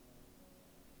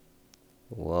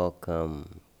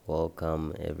Welcome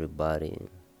everybody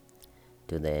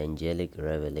to the Angelic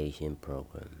Revelation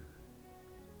program.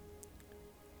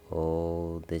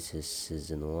 Oh, this is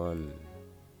season 1,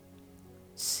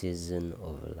 Season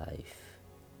of Life,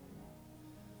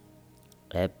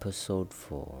 episode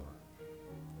 4.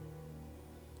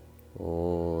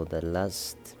 Oh, the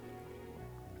last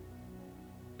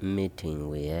meeting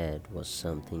we had was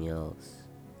something else.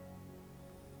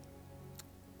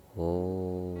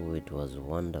 Oh, it was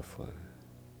wonderful.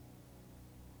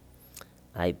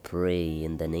 I pray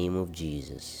in the name of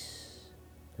Jesus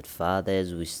that, Father,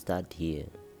 as we start here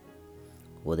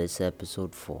with this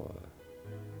episode 4,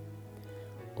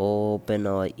 open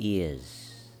our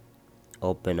ears,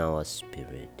 open our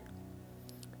spirit,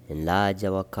 enlarge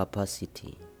our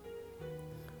capacity.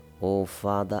 Oh,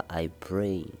 Father, I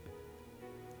pray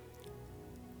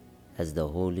as the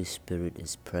Holy Spirit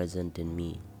is present in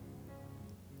me,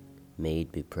 may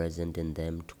it be present in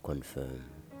them to confirm.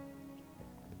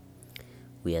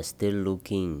 We are still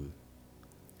looking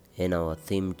in our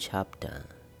theme chapter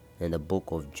in the book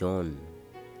of John,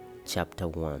 chapter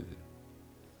 1.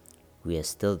 We are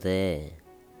still there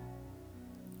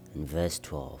in verse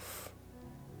 12.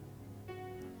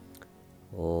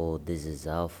 Oh, this is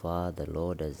how far the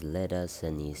Lord has led us,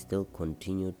 and He still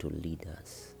continues to lead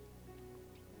us.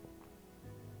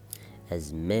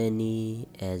 As many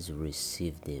as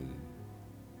received Him,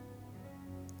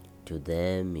 to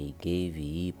them He gave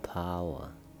ye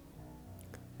power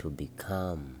to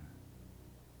become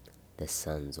the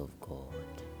sons of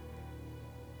God.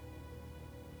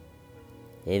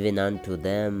 Even unto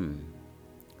them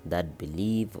that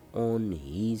believe on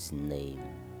His name.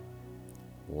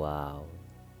 Wow.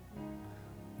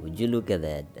 Would you look at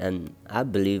that? And I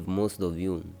believe most of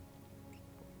you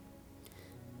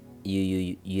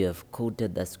have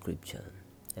quoted that scripture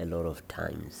a lot of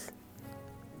times.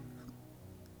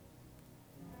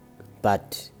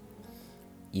 But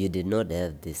you did not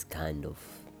have this kind of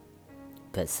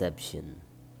perception,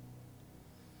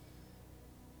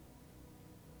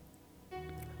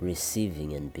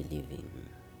 receiving and believing.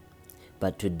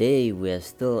 But today we are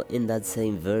still in that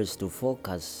same verse to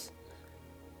focus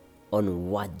on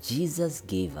what Jesus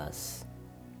gave us.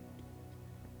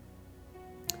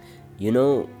 You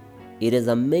know, it is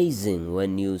amazing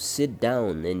when you sit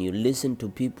down and you listen to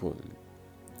people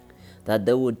that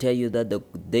they will tell you that the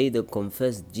day they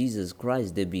confessed Jesus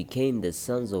Christ, they became the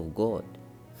sons of God.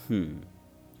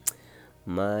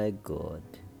 My God.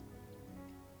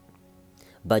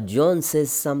 But John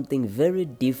says something very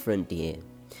different here.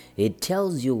 It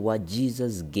tells you what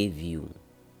Jesus gave you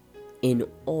in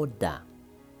order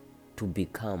to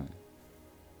become.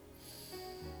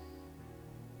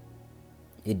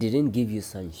 It didn't give you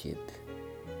sonship.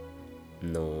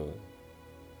 No.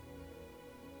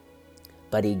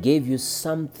 But He gave you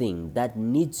something that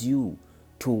needs you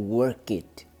to work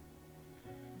it.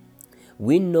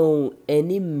 We know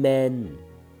any man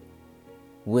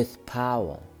with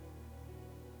power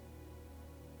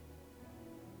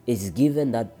is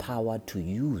given that power to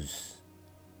use.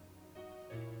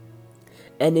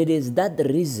 And it is that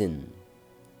reason,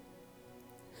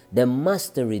 the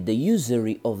mastery, the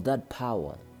usury of that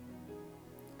power,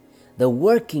 the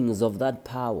workings of that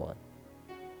power,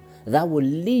 that will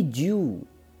lead you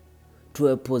to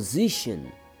a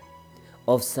position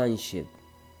of sonship.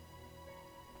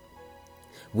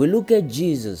 We look at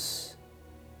Jesus.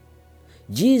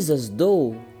 Jesus,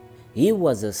 though He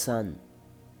was a son,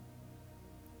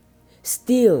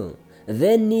 still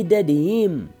they needed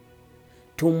Him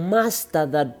to master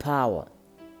that power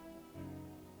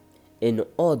in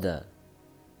order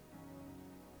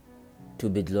to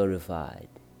be glorified,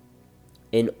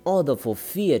 in order for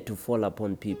fear to fall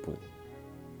upon people.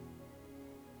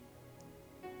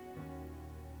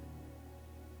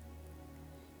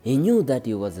 He knew that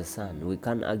He was a son. We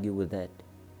can't argue with that.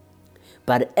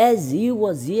 But as He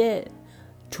was here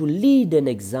to lead an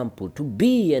example, to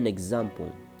be an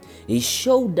example, He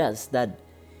showed us that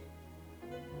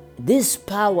this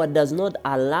power does not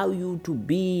allow you to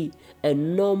be a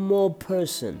normal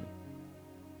person.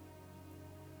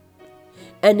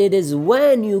 And it is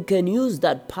when you can use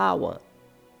that power,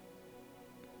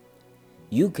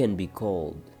 you can be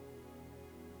called.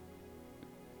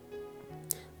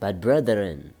 But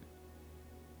brethren,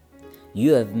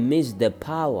 you have missed the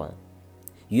power.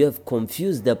 You have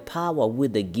confused the power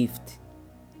with the gift.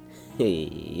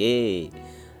 My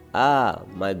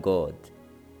God.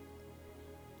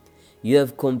 You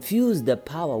have confused the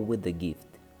power with the gift.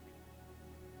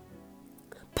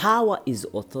 Power is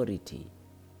authority.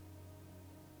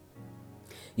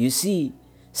 You see,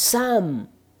 some,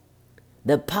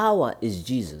 the power is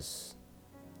Jesus.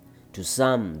 To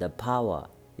some, the power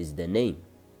is the name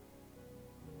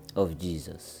of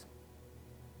Jesus.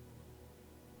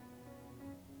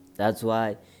 That's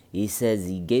why he says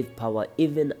he gave power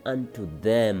even unto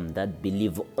them that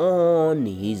believe on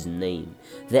his name.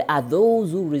 There are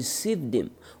those who received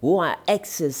him, who are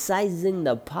exercising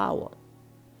the power.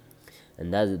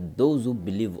 And that's those who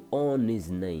believe on his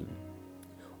name,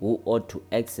 who ought to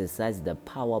exercise the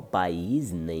power by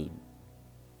his name.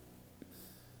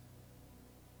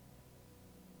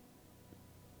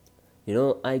 You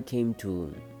know, I came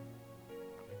to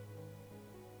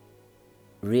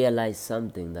realize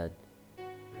something, that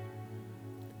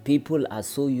people are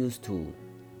so used to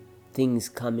things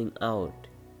coming out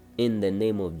in the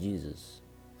name of Jesus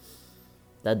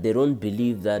that they don't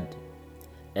believe that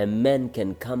a man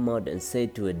can come out and say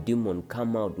to a demon,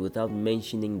 come out, without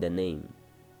mentioning the name.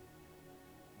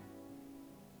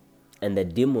 And the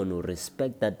demon will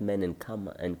respect that man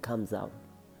and comes out.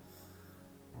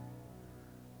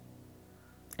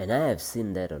 And I have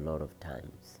seen that a lot of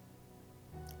times.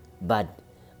 But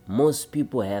most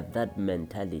people have that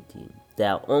mentality.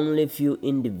 There are only few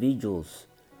individuals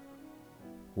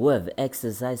who have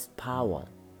exercised power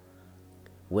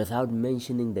without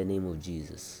mentioning the name of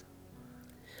Jesus.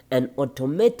 And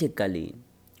automatically,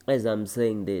 as I'm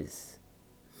saying this,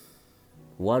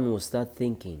 one will start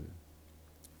thinking,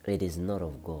 it is not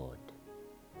of God.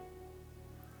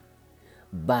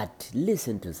 But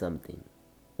listen to something,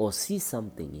 or see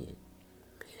something here.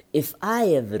 If I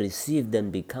have received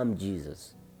and become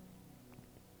Jesus,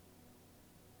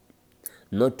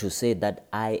 not to say that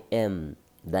I am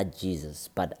that Jesus,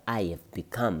 but I have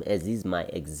become, as is my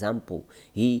example.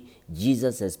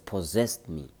 Jesus has possessed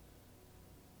me.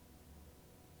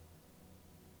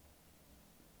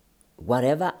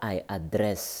 Whatever I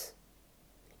address,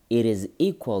 it is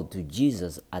equal to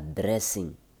Jesus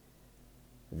addressing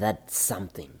that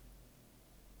something.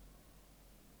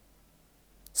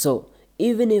 So,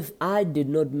 even if I did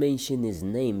not mention his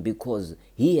name, because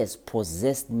he has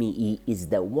possessed me, he is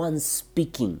the one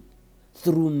speaking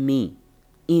through me,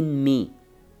 in me.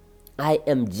 I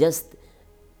am just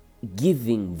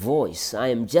giving voice. I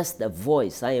am just a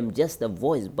voice. I am just a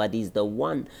voice, but he's the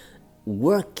one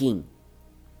working.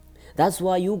 That's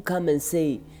why you come and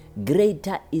say,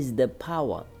 greater is the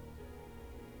power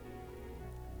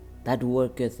that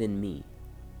worketh in me.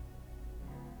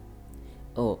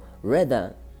 Or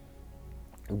rather,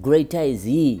 greater is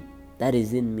he that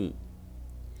is in me.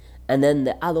 And then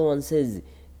the other one says,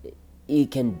 he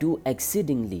can do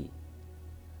exceedingly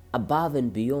above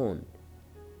and beyond,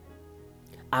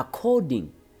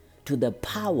 according to the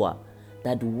power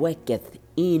that worketh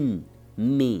in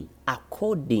me.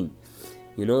 According.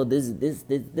 You know, this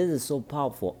is so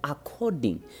powerful.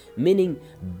 According, meaning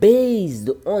based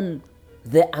on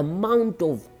the amount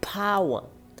of power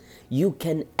you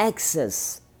can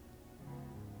access.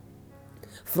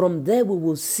 From there we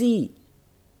will see,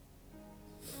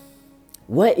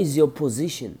 where is your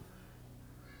position?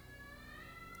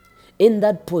 In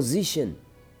that position,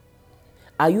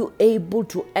 are you able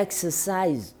to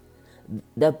exercise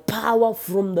the power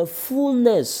from the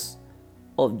fullness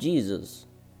of Jesus?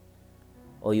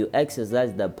 Or you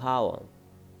exercise the power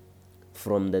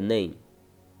from the name?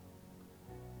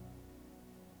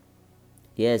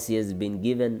 Yes, he has been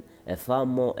given a far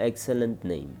more excellent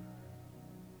name.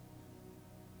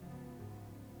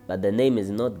 But the name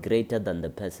is not greater than the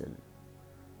person.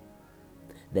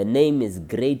 The name is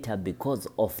greater because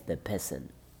of the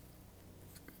person.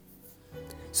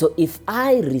 So if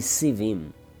I receive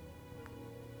him,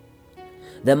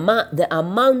 the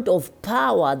amount of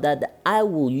power that I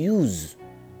will use,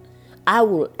 I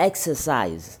will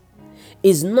exercise,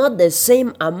 is not the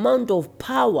same amount of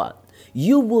power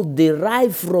you will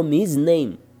derive from his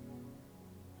name.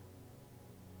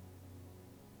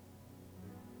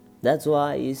 That's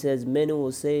why he says, many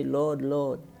will say, Lord,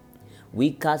 Lord,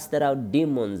 we casted out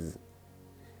demons,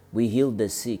 we healed the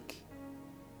sick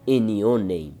in your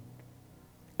name.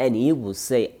 And he will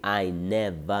say, I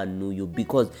never knew you,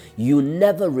 because you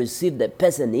never received the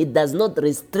person. It does not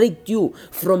restrict you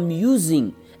from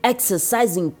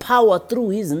exercising power through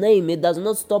his name. It does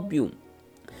not stop you.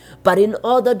 But in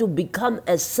order to become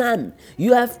a son,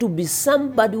 you have to be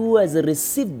somebody who has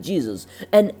received Jesus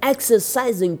and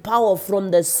exercising power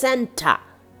from the center,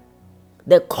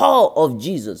 the core of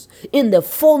Jesus, in the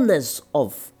fullness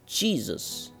of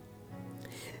Jesus.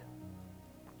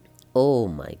 Oh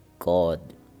my God.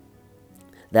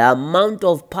 The amount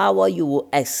of power you will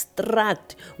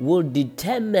extract will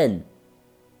determine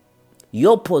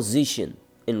your position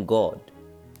in God.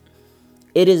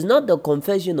 It is not the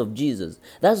confession of Jesus.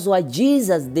 That's why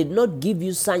Jesus did not give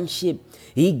you sonship.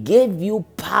 He gave you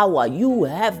power. You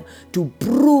have to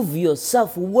prove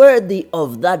yourself worthy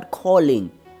of that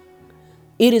calling.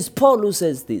 It is Paul who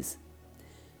says this.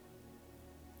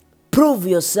 Prove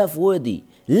yourself worthy.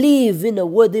 Live in a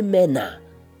worthy manner.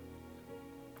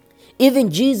 Even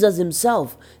Jesus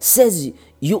himself says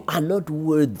you are not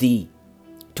worthy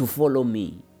to follow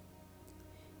me.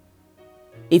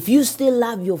 If you still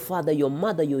love your father, your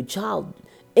mother, your child,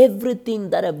 everything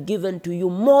that I've given to you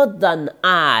more than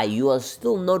you are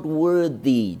still not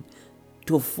worthy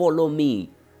to follow me.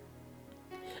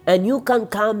 And you can't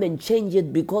come and change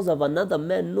it because of another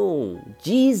man. No.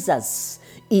 Jesus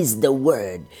is the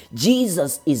word.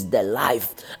 Jesus is the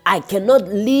life. I cannot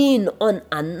lean on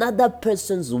another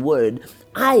person's word.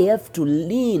 I have to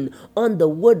lean on the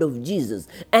word of Jesus.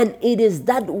 And it is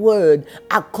that word,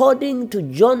 according to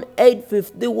John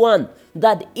 8:51,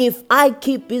 that if I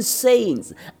keep his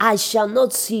sayings, I shall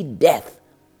not see death.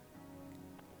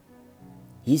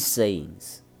 His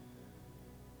sayings.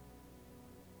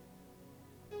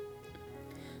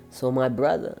 So my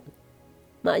brother,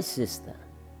 my sister,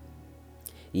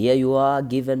 here you are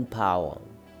given power.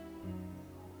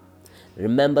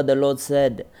 Remember the Lord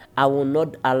said, I will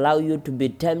not allow you to be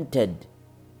tempted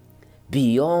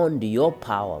beyond your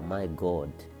power, my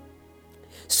God.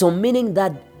 So meaning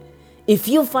that if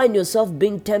you find yourself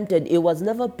being tempted, it was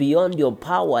never beyond your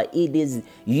power. It is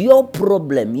your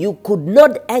problem. You could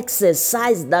not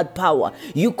exercise that power.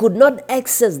 You could not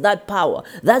access that power.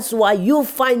 That's why you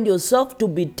find yourself to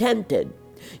be tempted.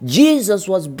 Jesus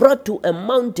was brought to a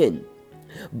mountain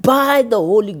by the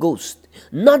Holy Ghost,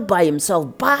 not by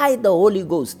himself, by the Holy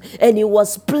Ghost. And he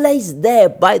was placed there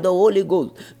by the Holy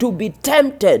Ghost to be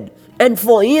tempted. And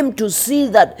for him to see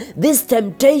that this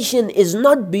temptation is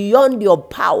not beyond your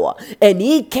power. And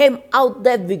he came out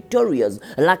there victorious.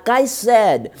 Like I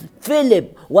said,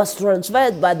 Philip was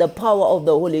transferred by the power of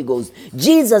the Holy Ghost.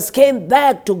 Jesus came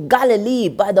back to Galilee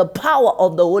by the power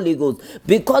of the Holy Ghost.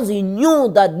 Because he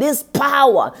knew that this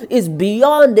power is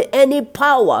beyond any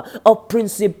power of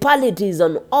principalities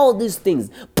and all these things.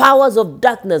 Powers of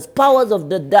darkness, powers of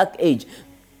the dark age.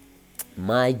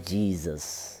 My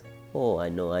Jesus. Oh, I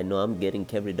know, I'm getting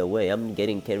carried away.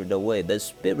 The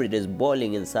Spirit is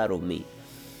boiling inside of me.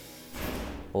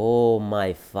 Oh,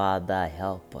 my Father,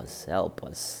 help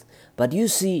us. But you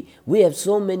see, we have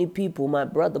so many people, my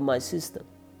brother, my sister.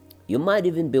 You might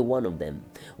even be one of them.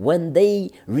 When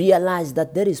they realize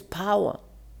that there is power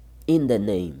in the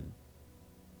name,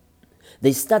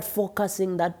 they start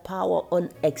focusing that power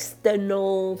on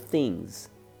external things.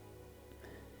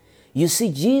 You see,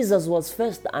 Jesus was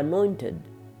first anointed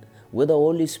with the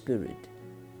Holy Spirit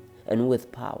and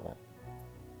with power.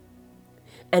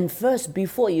 And first,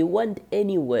 before he went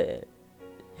anywhere,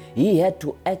 he had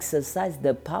to exercise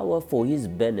the power for his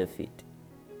benefit.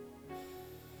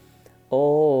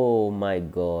 Oh my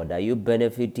God, are you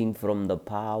benefiting from the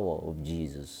power of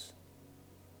Jesus?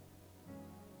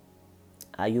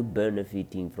 Are you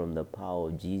benefiting from the power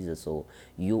of Jesus, or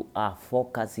you are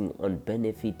focusing on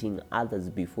benefiting others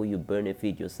before you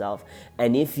benefit yourself?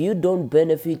 And if you don't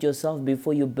benefit yourself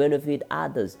before you benefit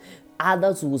others,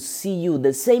 others will see you,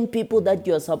 the same people that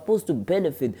you are supposed to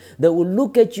benefit, they will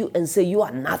look at you and say, you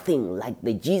are nothing like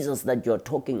the Jesus that you're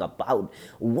talking about.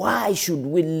 Why should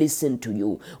we listen to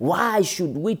you? Why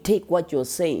should we take what you're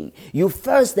saying? You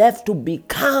first have to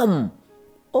become,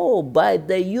 by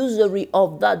the usury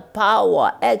of that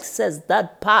power, access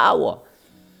that power,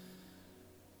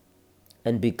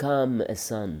 and become a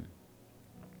son.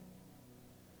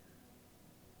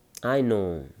 I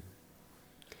know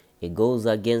it goes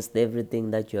against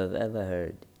everything that you have ever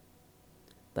heard.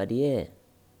 But yeah,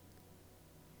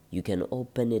 you can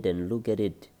open it and look at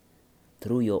it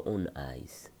through your own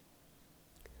eyes.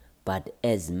 But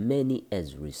as many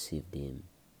as received him,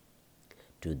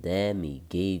 to them he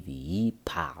gave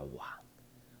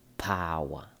power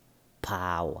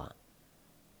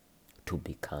to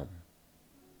become.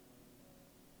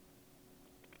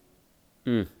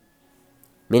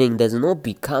 Meaning there's no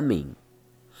becoming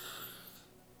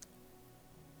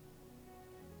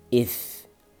if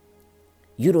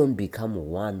you don't become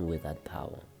one with that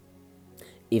power.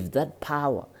 If that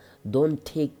power don't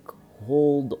take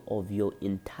hold of your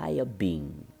entire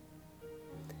being.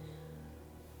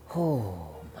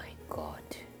 Oh my God.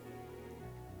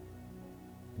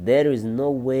 There is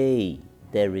no way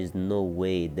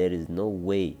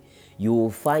you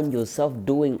will find yourself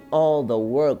doing all the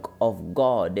work of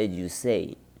God, as you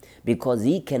say, because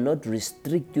he cannot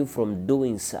restrict you from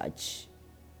doing such.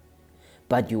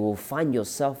 But you will find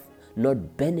yourself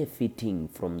not benefiting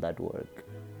from that work.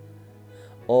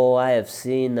 Oh, I have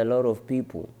seen a lot of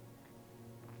people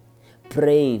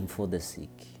praying for the sick,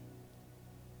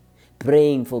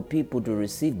 praying for people to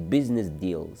receive business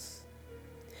deals,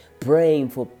 praying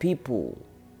for people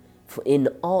in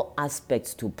all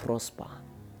aspects to prosper,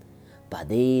 but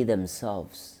they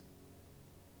themselves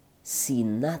see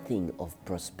nothing of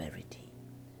prosperity.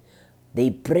 They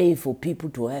pray for people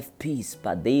to have peace,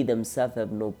 but they themselves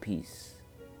have no peace.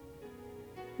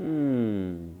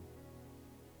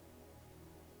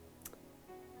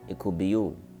 It could be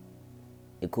you.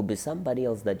 It could be somebody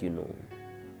else that you know.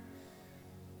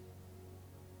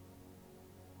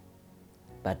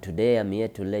 But today I'm here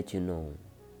to let you know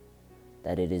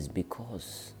that it is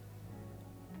because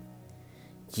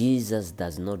Jesus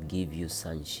does not give you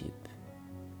sonship.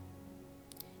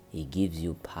 He gives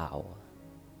you power.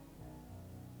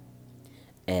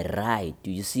 A right.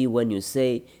 You see, when you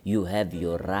say you have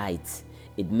your rights,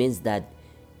 it means that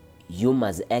you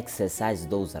must exercise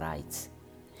those rights.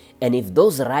 And if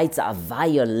those rights are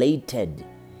violated,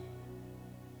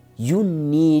 you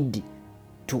need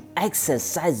to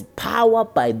exercise power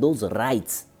by those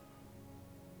rights.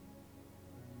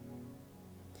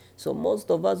 So most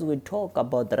of us, we talk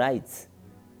about rights,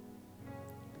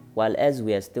 while as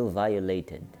we are still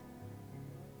violated.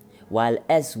 While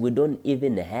as we don't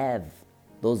even have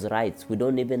those rights, we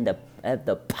don't even have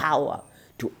the power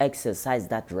to exercise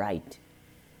that right.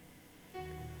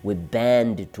 We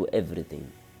bend to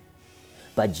everything.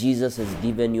 But Jesus has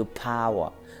given you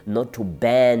power not to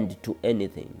bend to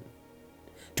anything,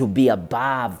 to be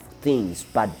above things,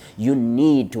 but you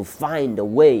need to find a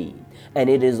way. And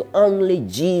it is only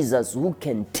Jesus who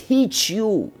can teach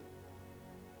you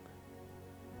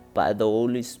by the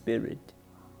Holy Spirit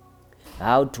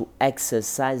how to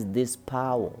exercise this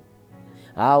power,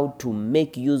 how to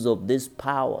make use of this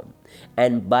power.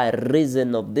 And by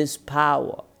reason of this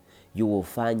power, you will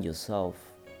find yourself,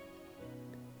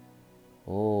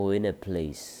 in a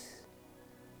place.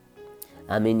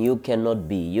 I mean, you cannot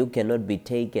be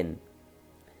taken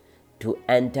to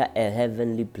enter a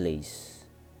heavenly place.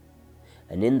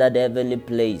 And in that heavenly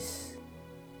place,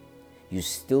 you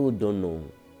still don't know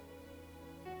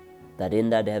that in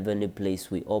that heavenly place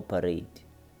we operate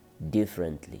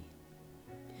differently.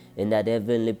 In that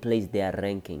heavenly place there are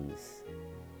rankings.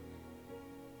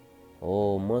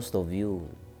 Oh, most of you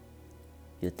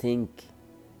think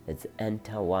it's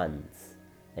enter once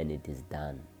and it is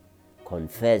done.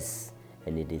 Confess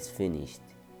and it is finished.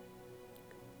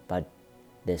 But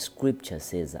the scripture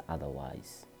says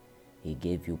otherwise. He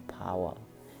gave you power.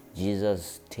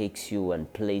 Jesus takes you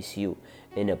and places you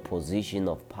in a position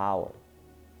of power.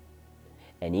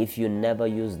 And if you never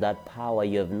use that power,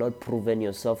 you have not proven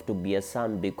yourself to be a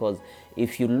son. Because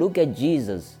if you look at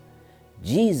Jesus,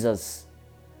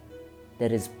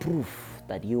 there is proof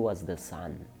that he was the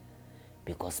son.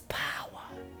 Because power.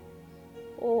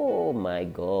 Oh my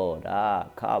God.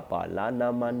 Kapa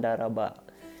lana mandaraba.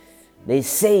 They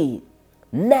say,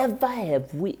 never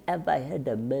have we ever heard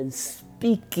a man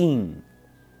speaking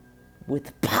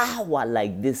with power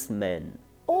like this man.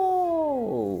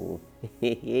 Oh,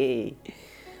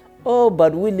 oh,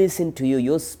 but we listen to you.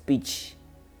 Your speech,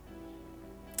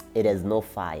 it has no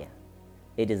fire.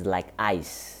 It is like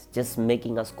ice, just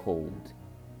making us cold.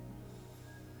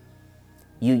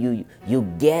 You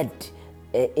get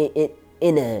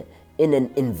in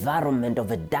an environment of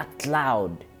a dark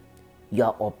cloud. You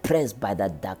are oppressed by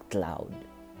that dark cloud.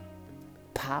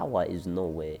 Power is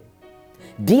nowhere.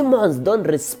 Demons don't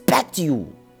respect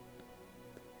you.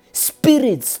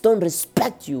 Spirits don't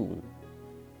respect you.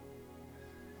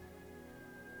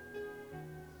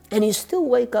 And you still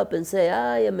wake up and say,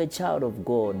 I am a child of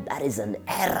God. That is an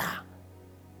error.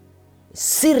 A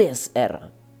serious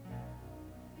error.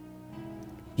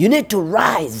 You need to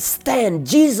rise, stand.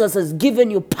 Jesus has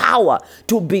given you power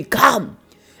to become.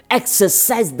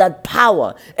 Exercise that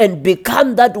power and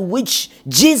become that which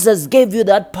Jesus gave you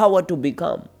that power to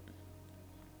become.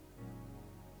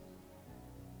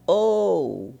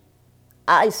 Oh,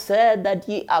 I said that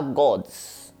ye are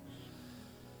gods,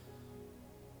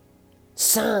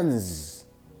 sons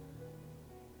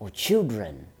or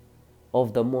children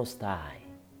of the Most High,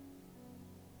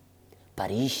 but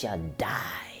ye shall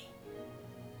die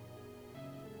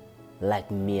like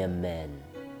mere men.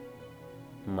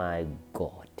 My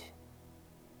God.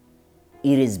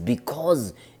 It is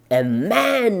because a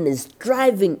man is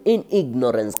striving in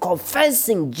ignorance,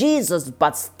 confessing Jesus,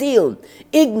 but still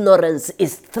ignorance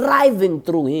is thriving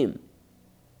through him.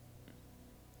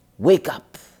 Wake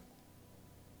up.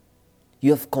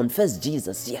 You have confessed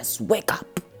Jesus. Yes, wake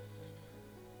up.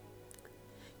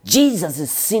 Jesus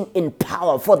is seen in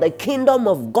power, for the kingdom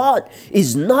of God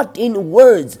is not in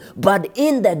words, but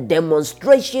in the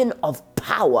demonstration of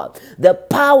power. The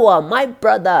power, my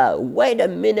brother, wait a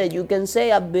minute, you can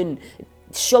say I've been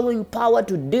showing power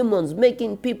to demons,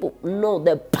 making people. No,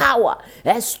 the power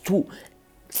has to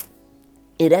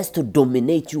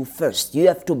dominate you first. You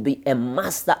have to be a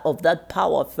master of that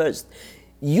power first.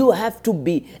 You have to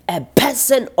be a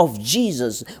person of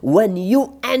Jesus. When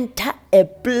you enter a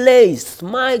place,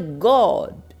 my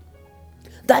God,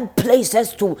 that place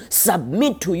has to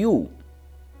submit to you.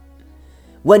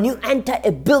 When you enter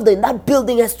a building, that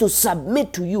building has to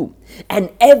submit to you.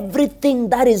 And everything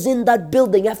that is in that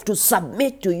building has to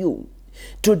submit to you.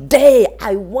 Today,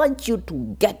 I want you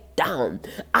to get down.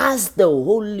 Ask the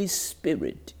Holy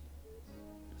Spirit.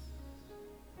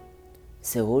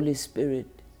 Say, Holy Spirit,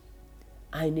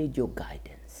 I need your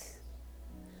guidance.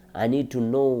 I need to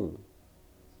know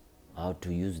how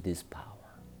to use this power.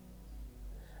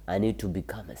 I need to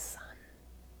become a son.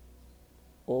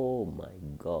 Oh my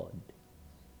God.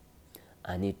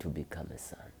 I need to become a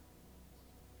son.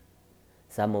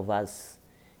 Some of us,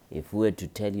 if we were to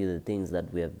tell you the things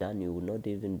that we have done, you would not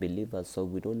even believe us, so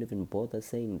we don't even bother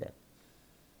saying them.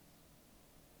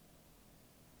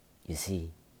 You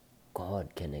see,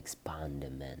 God can expand a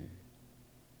man.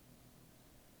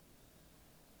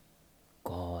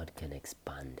 God can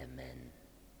expand a man.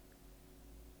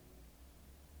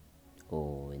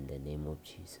 Oh, in the name of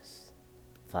Jesus.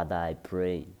 Father, I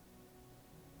pray.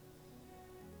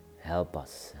 Help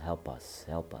us, help us,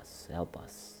 help us, help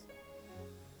us.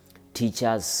 Teach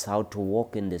us how to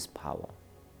walk in this power.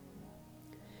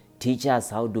 Teach us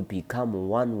how to become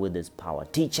one with this power.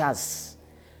 Teach us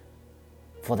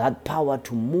for that power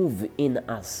to move in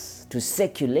us, to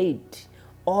circulate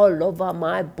all over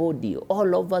my body,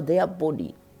 all over their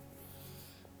body.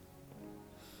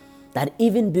 That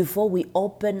even before we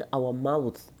open our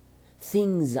mouth,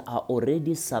 things are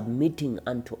already submitting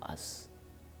unto us.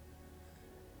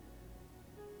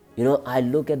 You know, I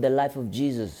look at the life of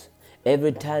Jesus.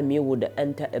 Every time he would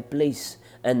enter a place,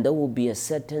 and there will be a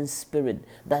certain spirit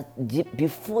that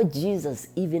before Jesus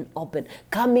even opened,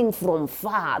 coming from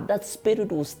far, that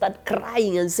spirit will start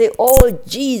crying and say, "Oh,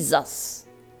 Jesus,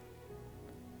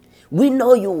 we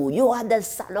know you. You are the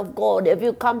Son of God. Have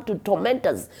you come to torment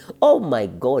us?" Oh my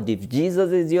God, if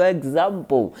Jesus is your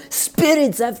example,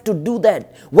 spirits have to do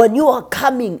that. When you are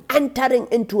entering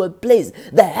into a place,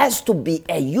 there has to be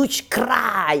a huge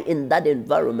cry in that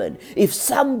environment. If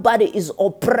somebody is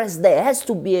oppressed, there has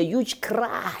to be a huge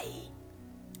cry.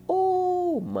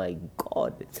 Oh my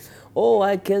God. Oh,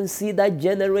 I can see that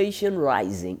generation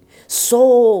rising.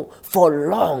 So for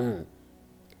long,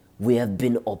 we have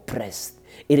been oppressed.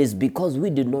 It is because we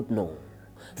did not know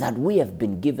that we have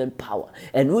been given power,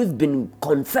 and we've been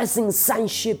confessing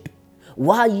sonship,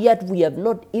 while yet we have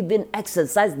not even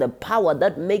exercised the power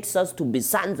that makes us to be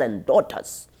sons and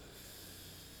daughters.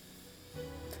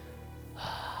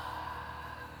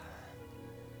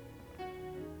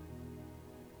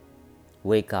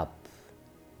 Wake up.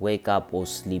 Wake up, O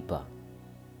sleeper.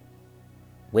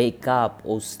 Wake up,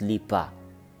 O sleeper.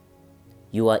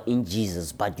 You are in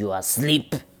Jesus, but you are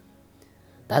asleep.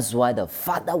 That's why the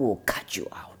Father will cut you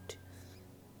out,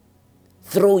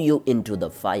 throw you into the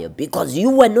fire, because you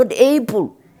were not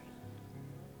able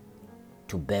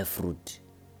to bear fruit.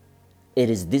 It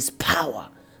is this power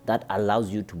that allows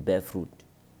you to bear fruit.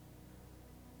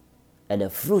 And a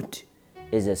fruit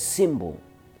is a symbol,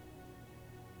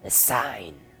 a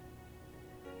sign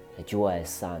that you are a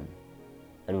son.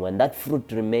 And when that fruit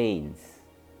remains,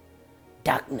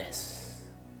 darkness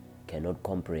cannot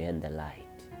comprehend the light.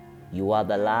 You are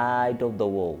the light of the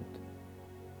world.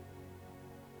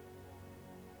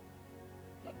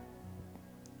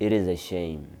 It is a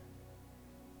shame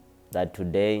that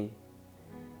today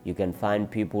you can find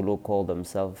people who call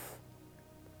themselves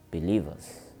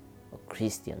believers, or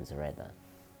Christians rather,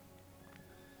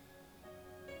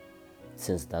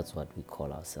 since that's what we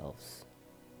call ourselves.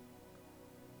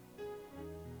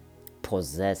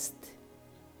 Possessed.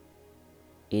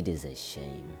 It is a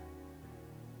shame.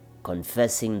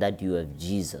 Confessing that you have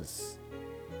Jesus,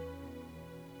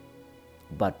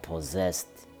 but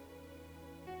possessed.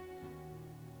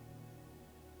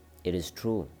 It is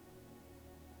true.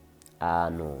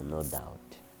 No doubt.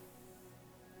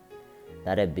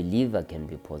 That a believer can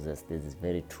be possessed, this is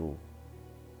very true.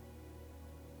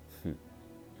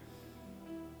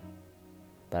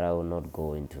 But I will not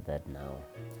go into that now.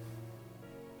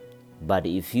 But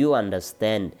if you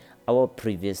understand our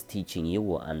previous teaching, you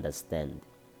will understand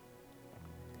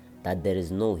that there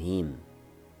is no him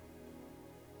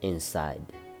inside.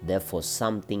 Therefore,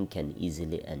 something can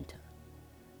easily enter.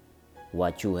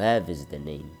 What you have is the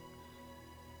name.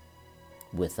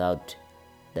 Without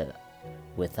the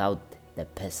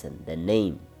person, the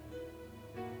name,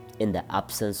 in the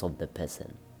absence of the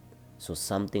person. So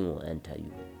something will enter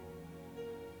you.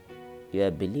 You're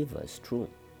a believer, it's true.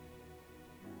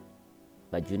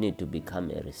 But you need to become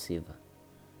a receiver.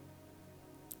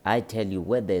 I tell you,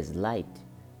 where there's light,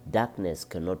 darkness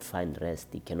cannot find rest.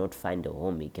 It cannot find a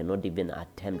home. It cannot even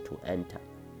attempt to enter.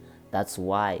 That's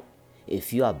why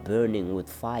if you are burning with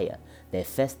fire, they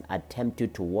first attempt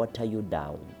to water you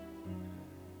down.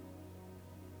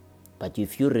 But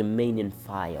if you remain in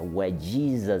fire, where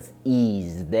Jesus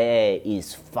is, there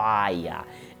is fire,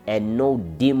 and no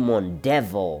demon,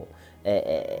 devil,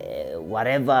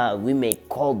 whatever we may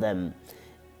call them,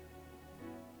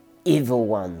 evil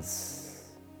ones,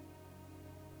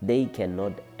 they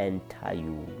cannot enter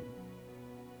you.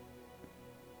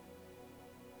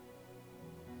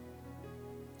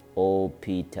 Oh,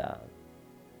 Peter,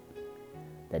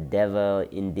 the devil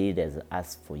indeed has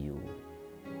asked for you.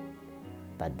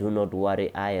 But do not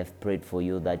worry, I have prayed for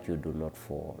you that you do not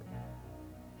fall.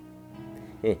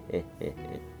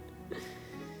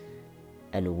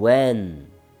 And when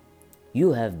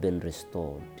you have been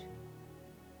restored,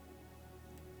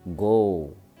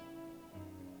 go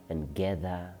and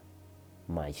gather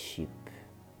my sheep.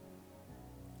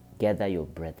 Gather your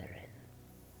brethren.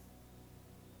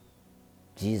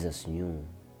 Jesus knew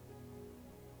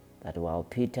that while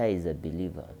Peter is a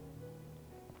believer,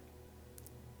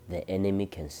 the enemy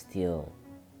can still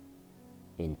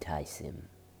entice him.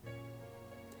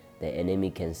 The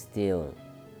enemy can still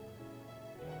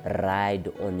ride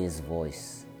on his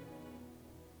voice.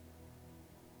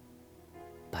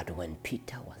 But when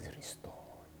Peter was restored,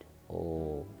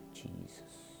 oh Jesus,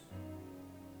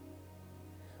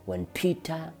 when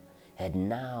Peter had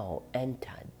now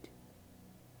entered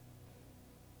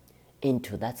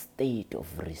into that state of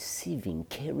receiving,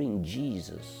 carrying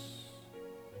Jesus,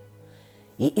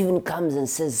 he even comes and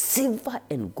says, silver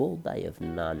and gold I have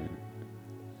none,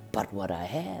 but what I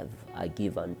have I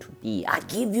give unto thee. I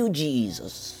give you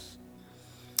Jesus.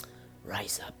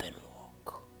 Rise up and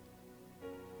walk.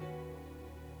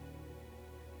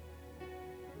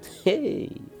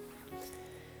 Hey,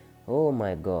 oh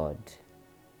my God,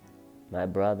 my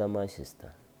brother, my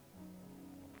sister,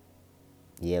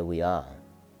 here we are.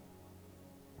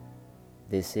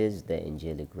 This is the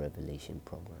Angelic Revelation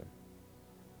Program.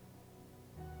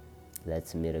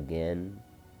 Let's meet again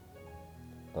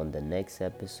on the next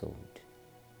episode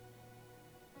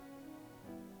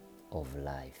of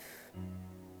life.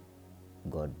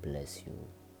 God bless you.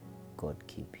 God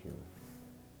keep you.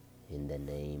 In the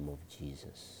name of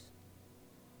Jesus.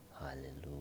 Hallelujah.